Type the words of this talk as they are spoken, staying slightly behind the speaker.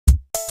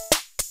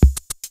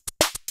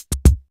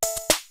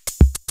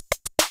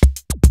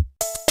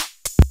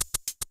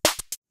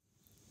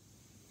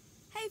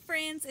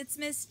friends, it's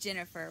Miss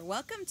Jennifer.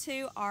 Welcome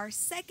to our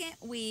second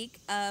week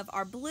of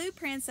our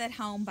Blueprints at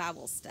Home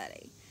Bible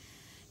study.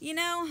 You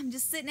know, I'm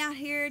just sitting out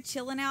here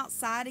chilling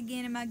outside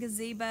again in my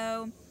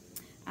gazebo.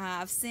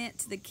 I've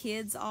sent the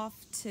kids off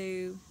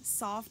to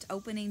soft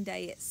opening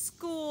day at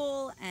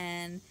school,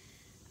 and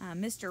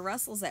Mr.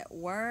 Russell's at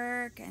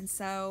work, and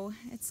so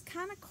it's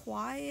kind of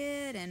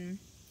quiet, and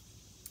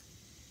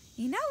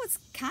you know, it's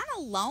kind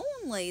of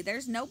lonely.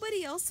 There's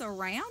nobody else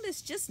around.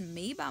 It's just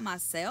me by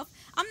myself.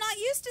 I'm not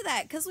used to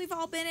that because we've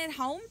all been at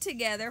home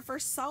together for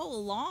so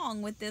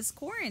long with this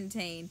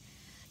quarantine.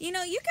 You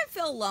know, you can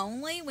feel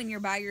lonely when you're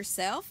by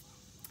yourself.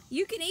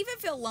 You can even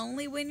feel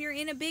lonely when you're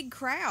in a big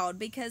crowd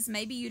because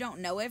maybe you don't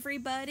know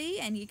everybody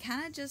and you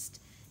kind of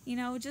just,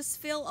 just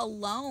feel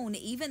alone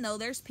even though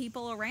there's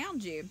people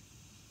around you.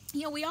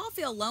 You know, we all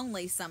feel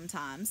lonely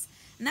sometimes,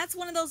 and that's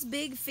one of those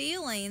big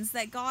feelings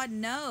that God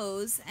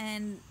knows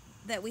and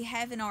that we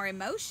have in our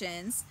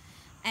emotions,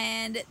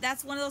 and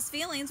that's one of those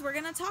feelings we're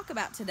going to talk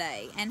about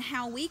today, and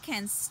how we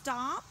can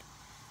stop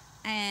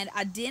and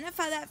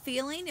identify that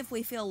feeling if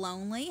we feel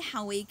lonely,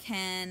 how we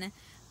can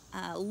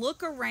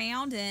look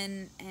around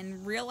and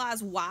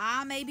realize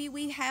why maybe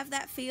we have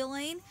that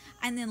feeling,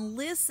 and then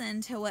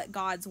listen to what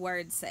God's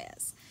Word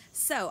says.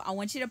 So I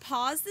want you to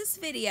pause this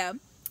video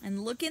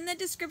and look in the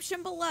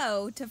description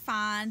below to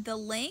find the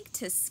link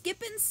to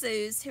Skip and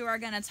Suze, who are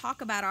going to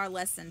talk about our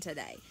lesson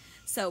today.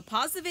 So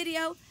pause the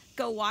video,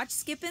 go watch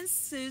Skip and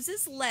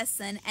Suze's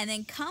lesson, and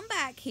then come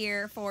back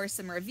here for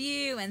some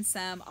review and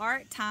some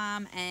art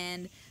time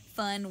and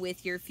fun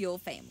with your Fuel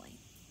family.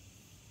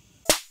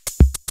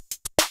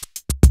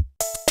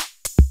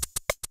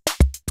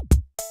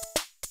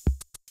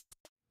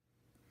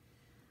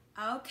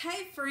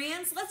 Okay,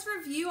 friends, let's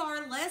review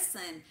our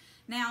lesson.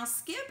 Now,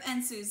 Skip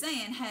and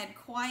Suzanne had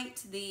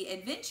quite the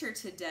adventure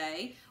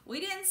today. We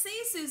didn't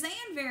see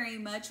Suzanne very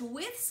much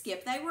with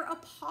Skip. They were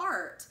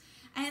apart.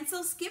 And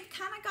so Skip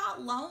kind of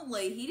got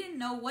lonely. He didn't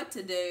know what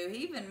to do.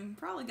 He even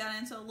probably got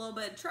into a little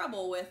bit of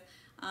trouble with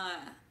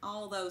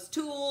all those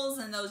tools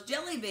and those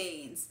jelly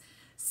beans.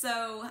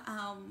 So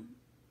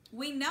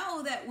we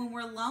know that when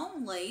we're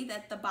lonely,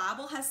 that the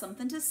Bible has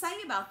something to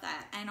say about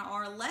that. And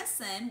our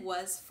lesson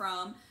was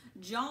from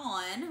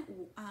John,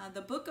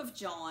 the book of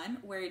John,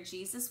 where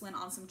Jesus went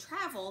on some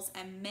travels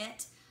and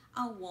met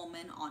a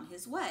woman on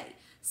his way.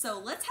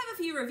 So let's have a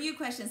few review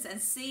questions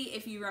and see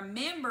if you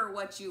remember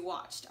what you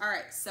watched. All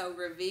right, so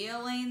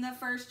revealing the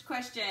first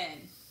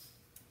question.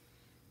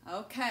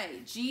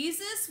 Okay,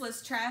 Jesus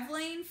was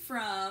traveling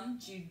from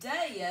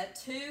Judea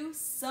to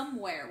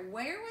somewhere.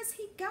 Where was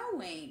he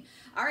going?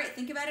 All right,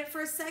 think about it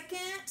for a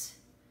second.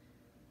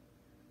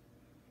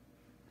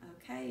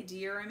 Okay, do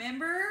you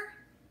remember?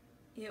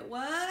 It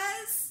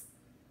was...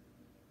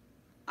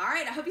 All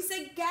right, I hope you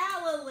said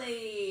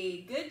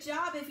Galilee. Good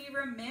job if you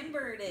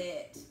remembered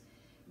it.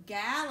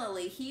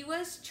 Galilee. He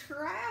was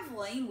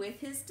traveling with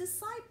his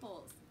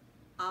disciples.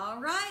 All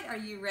right, are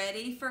you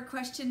ready for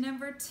question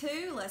number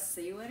 2? Let's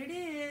see what it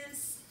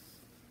is.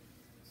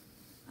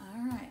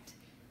 All right.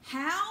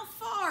 How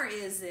far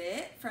is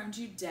it from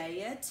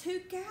Judea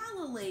to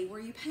Galilee?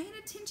 Were you paying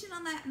attention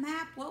on that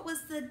map? What was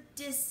the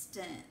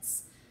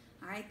distance?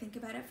 All right, think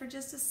about it for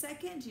just a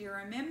second. Do you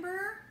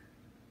remember?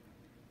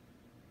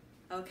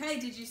 Okay,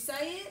 did you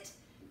say it?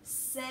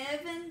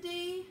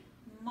 70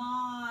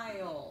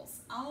 miles.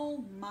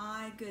 Oh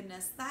my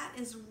goodness, that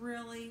is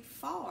really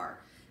far.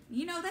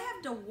 You know, they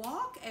have to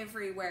walk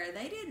everywhere.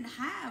 They didn't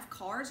have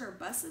cars or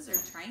buses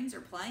or trains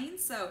or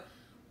planes, so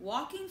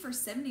walking for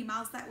 70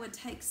 miles, that would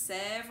take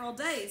several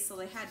days, so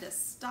they had to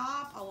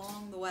stop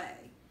along the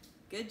way.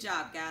 Good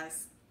job,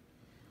 guys.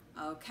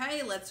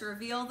 Okay, let's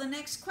reveal the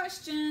next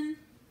question.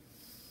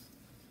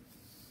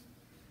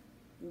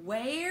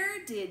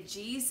 Where did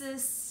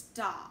Jesus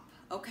stop?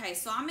 Okay,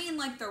 so I mean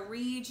like the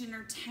region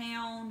or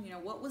town,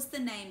 what was the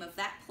name of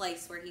that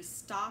place where he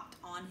stopped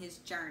on his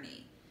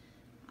journey?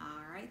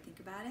 All right, think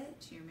about it.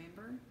 Do you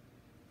remember?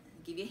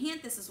 I'll give you a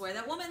hint. This is where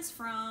that woman's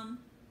from.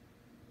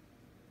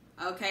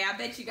 Okay, I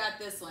bet you got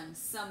this one.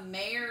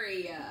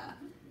 Samaria.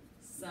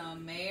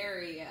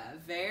 Samaria.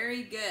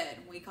 Very good.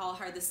 We call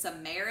her the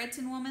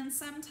Samaritan woman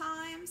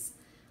sometimes.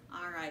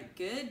 All right,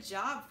 good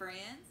job,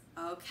 friends.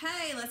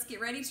 Okay, let's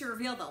get ready to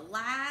reveal the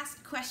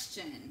last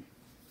question.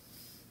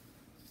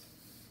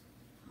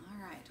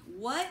 All right,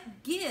 what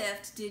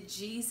gift did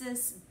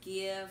Jesus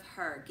give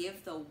her?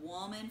 Give the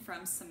woman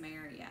from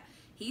Samaria.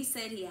 He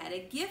said he had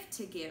a gift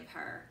to give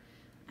her.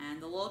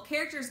 And the little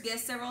characters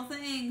guessed several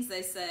things.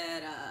 They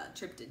said a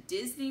trip to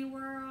Disney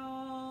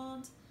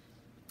World,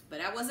 but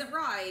that wasn't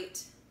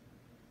right.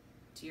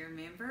 Do you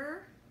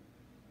remember?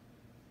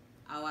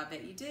 Oh, I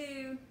bet you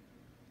do.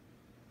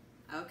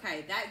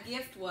 Okay, that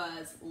gift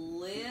was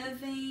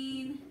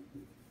living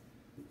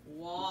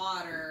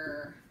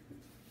water.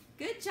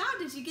 Good job.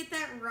 Did you get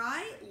that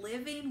right?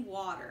 Living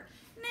water.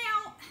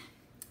 Now,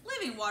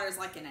 living water is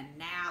like an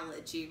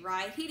analogy,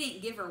 right? He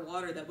didn't give her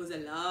water that was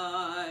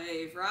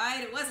alive,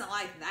 right? It wasn't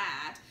like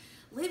that.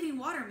 Living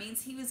water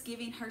means he was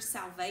giving her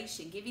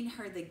salvation, giving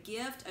her the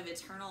gift of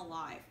eternal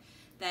life.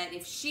 that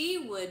if she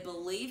would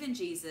believe in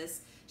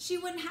Jesus, she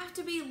wouldn't have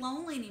to be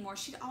lonely anymore.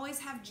 She'd always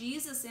have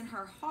Jesus in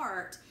her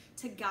heart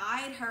to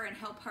guide her and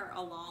help her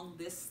along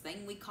this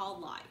thing we call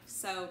life.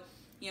 So,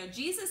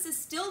 Jesus is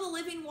still the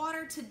living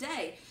water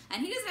today,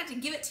 and he doesn't have to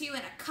give it to you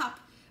in a cup,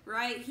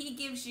 right? He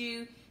gives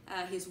you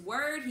his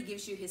word. He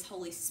gives you his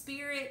Holy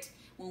Spirit.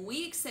 When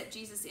we accept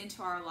Jesus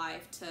into our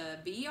life to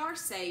be our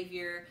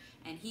Savior,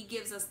 and he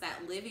gives us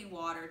that living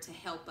water to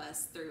help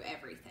us through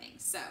everything.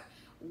 So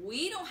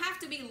we don't have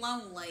to be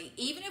lonely,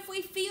 even if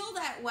we feel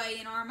that way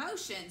in our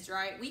emotions,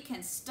 right? We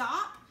can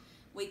stop,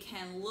 we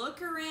can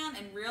look around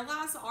and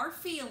realize our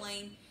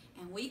feeling,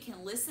 and we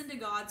can listen to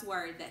God's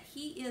word that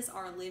he is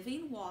our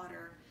living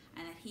water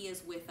and that he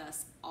is with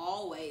us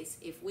always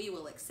if we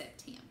will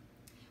accept him.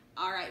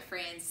 All right,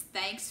 friends,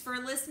 thanks for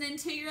listening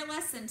to your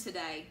lesson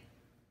today.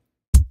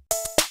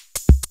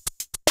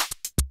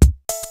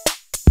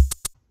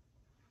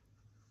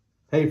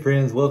 Hey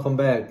friends, welcome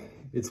back.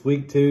 It's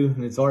week 2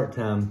 and it's art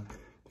time.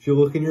 If you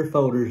look in your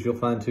folders, you'll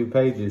find 2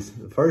 pages.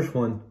 The first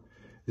one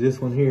is this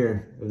one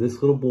here, of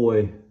this little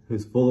boy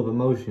who's full of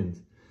emotions.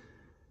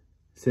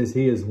 It says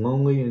he is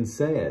lonely and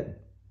sad.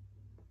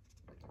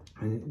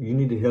 And you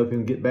need to help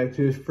him get back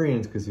to his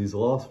friends because he's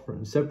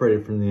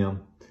separated from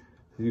them.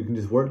 You can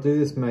just work through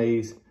this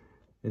maze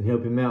and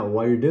help him out.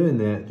 While you're doing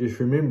that, just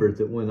remember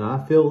that when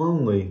I feel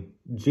lonely,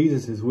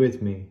 Jesus is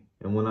with me.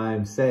 And when I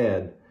am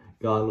sad,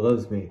 God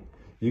loves me.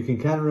 You can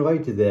kind of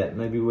relate to that,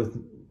 maybe with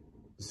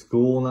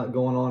school not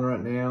going on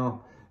right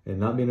now and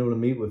not being able to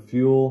meet with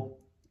fuel.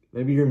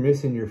 Maybe you're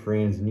missing your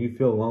friends and you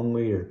feel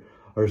lonely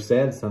or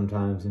sad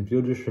sometimes. And if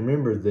you'll just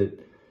remember that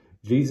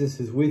Jesus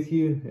is with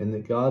you and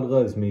that God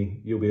loves me,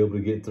 you'll be able to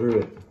get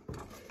through it.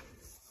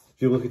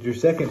 If you look at your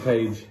second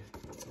page,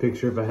 it's a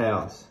picture of a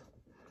house.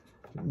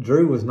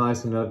 Drew was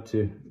nice enough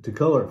to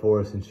color it for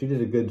us, and she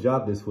did a good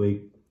job this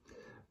week.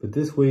 But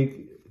this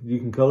week, you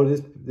can color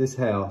this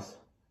house,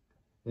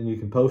 and you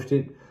can post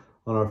it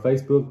on our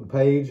Facebook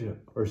page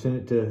or send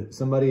it to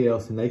somebody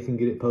else, and they can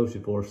get it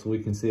posted for us so we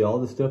can see all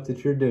the stuff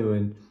that you're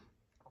doing.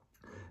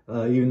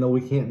 Even though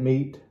we can't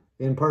meet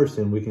in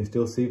person, we can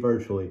still see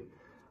virtually.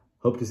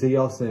 Hope to see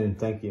y'all soon.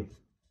 Thank you.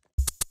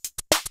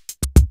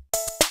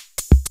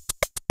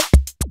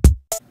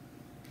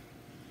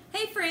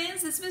 Hey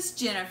friends, it's Miss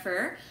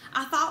Jennifer.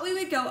 I thought we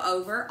would go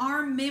over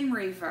our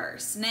memory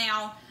verse.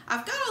 Now,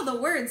 I've got all the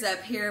words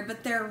up here,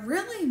 but they're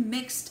really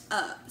mixed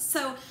up.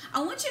 So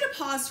I want you to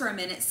pause for a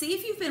minute, see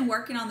if you've been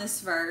working on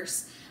this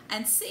verse,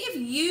 and see if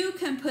you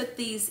can put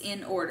these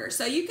in order.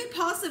 So you can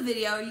pause the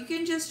video, you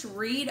can just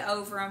read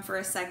over them for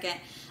a second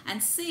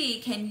and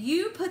see, can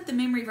you put the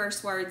memory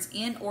verse words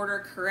in order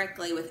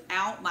correctly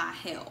without my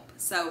help?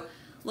 So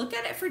look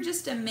at it for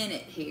just a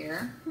minute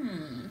here.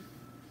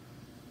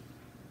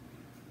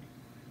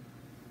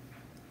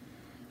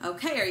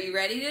 Okay, are you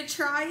ready to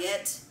try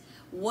it?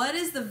 What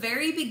is the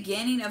very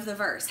beginning of the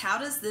verse? How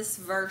does this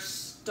verse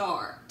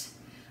start?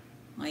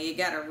 Well, you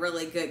got a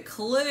really good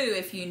clue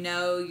if you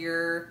know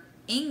your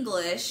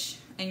English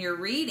and your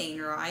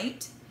reading,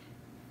 right?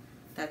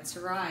 That's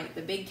right,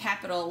 the big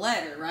capital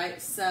letter,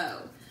 right?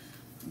 So,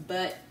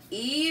 but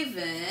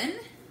even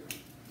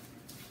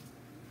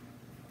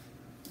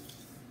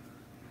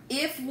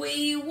if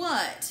we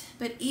what?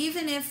 But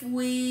even if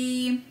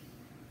we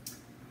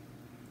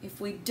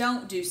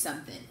don't do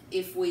something,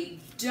 if we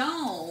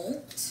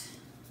don't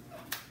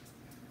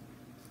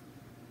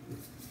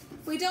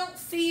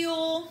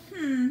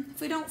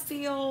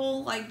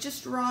feel like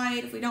just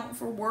right,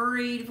 if we're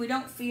worried, if we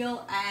don't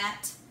feel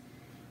at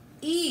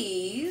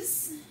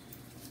ease,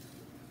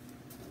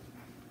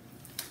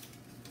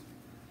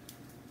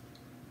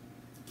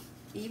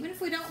 even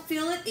if we don't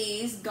feel at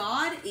ease,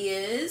 God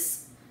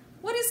is,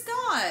 what is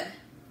God?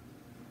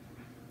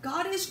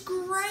 God is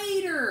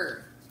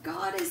greater.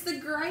 God is the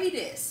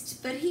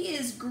greatest, but he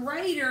is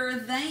greater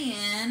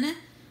than,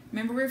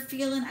 remember we're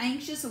feeling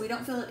anxious so we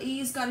don't feel at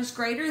ease. God is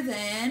greater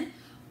than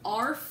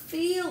our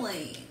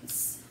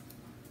feelings.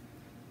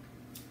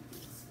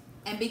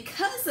 And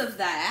because of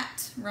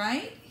that,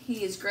 right,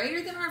 he is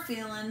greater than our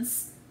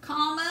feelings,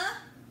 comma,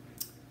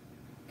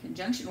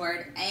 conjunction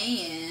word,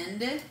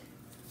 and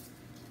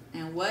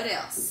what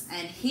else?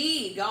 And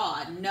he,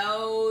 God,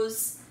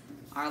 knows,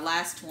 our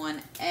last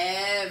one,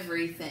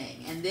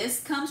 everything. And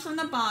this comes from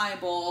the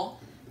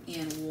Bible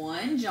in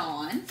 1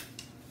 John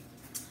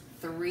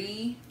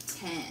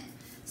 3:10.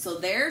 So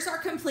there's our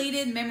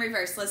completed memory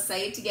verse. Let's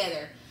say it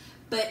together.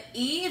 But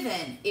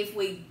even if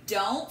we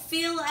don't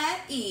feel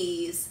at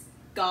ease,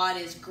 God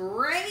is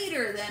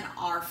greater than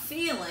our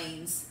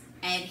feelings,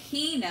 and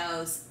he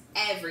knows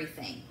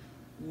everything.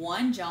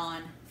 1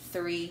 John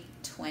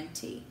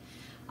 3:20.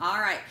 All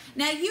right,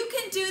 now you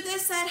can do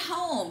this at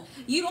home.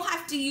 You don't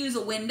have to use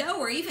a window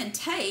or even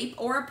tape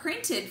or a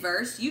printed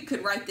verse. You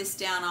could write this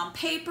down on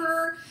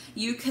paper.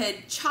 You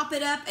could chop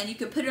it up and you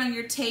could put it on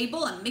your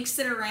table and mix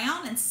it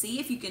around and see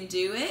if you can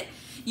do it.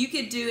 You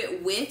could do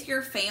it with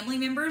your family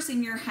members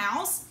in your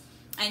house.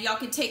 And y'all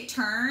can take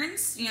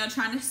turns, you know,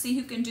 trying to see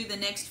who can do the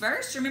next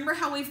verse. Remember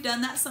how we've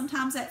done that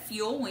sometimes at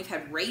Fuel? We've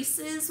had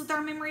races with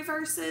our memory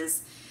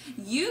verses.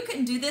 You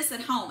can do this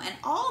at home, and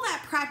all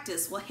that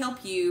practice will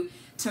help you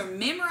to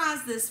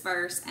memorize this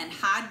verse and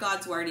hide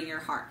God's word in your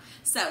heart.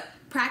 So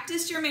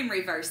practice your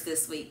memory verse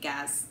this week,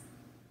 guys.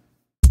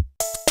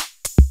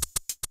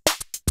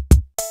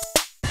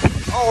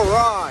 All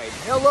right,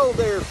 hello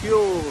there,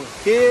 Fuel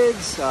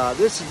kids.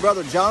 This is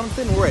Brother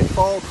Jonathan. We're at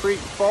Fall Creek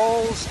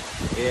Falls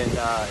in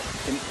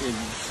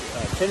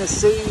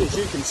Tennessee, as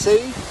you can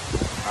see.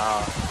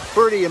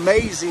 Pretty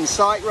amazing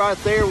sight right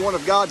there, one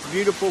of God's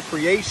beautiful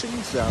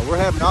creations. We're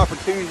having an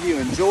opportunity to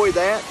enjoy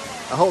that.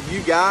 I hope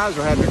you guys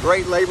are having a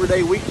great Labor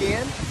Day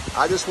weekend.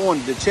 I just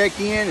wanted to check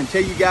in and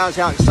tell you guys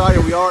how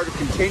excited we are to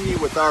continue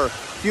with our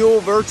Fuel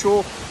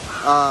virtual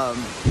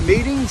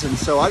meetings, and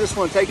so I just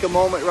want to take a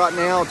moment right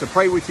now to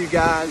pray with you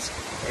guys,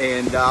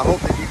 and I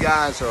hope that you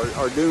guys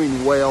are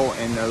doing well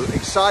and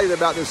excited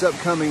about this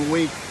upcoming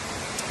week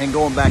and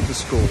going back to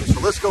school.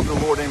 So let's go to the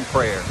Lord in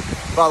prayer.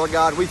 Father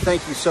God, we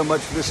thank you so much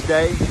for this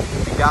day,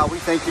 and God, we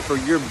thank you for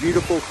your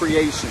beautiful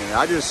creation, and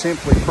I just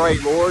simply pray,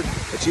 Lord,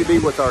 that you be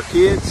with our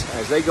kids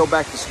as they go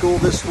back to school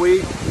this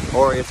week,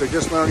 or if they're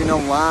just learning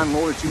online,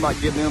 Lord, that you might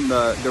give them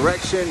the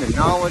direction and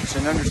knowledge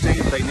and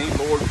understanding they need,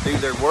 Lord, to do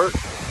their work.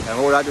 And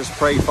Lord, I just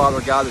pray,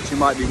 Father God, that you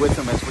might be with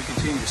them as we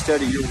continue to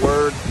study your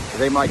word, that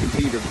they might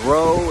continue to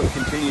grow and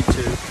continue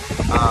to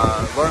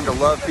learn to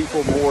love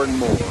people more and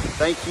more.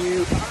 Thank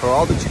you for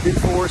all that you do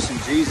for us in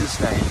Jesus'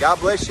 name. God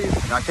bless you,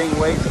 and I can't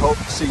wait and hope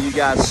to see you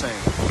guys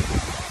soon.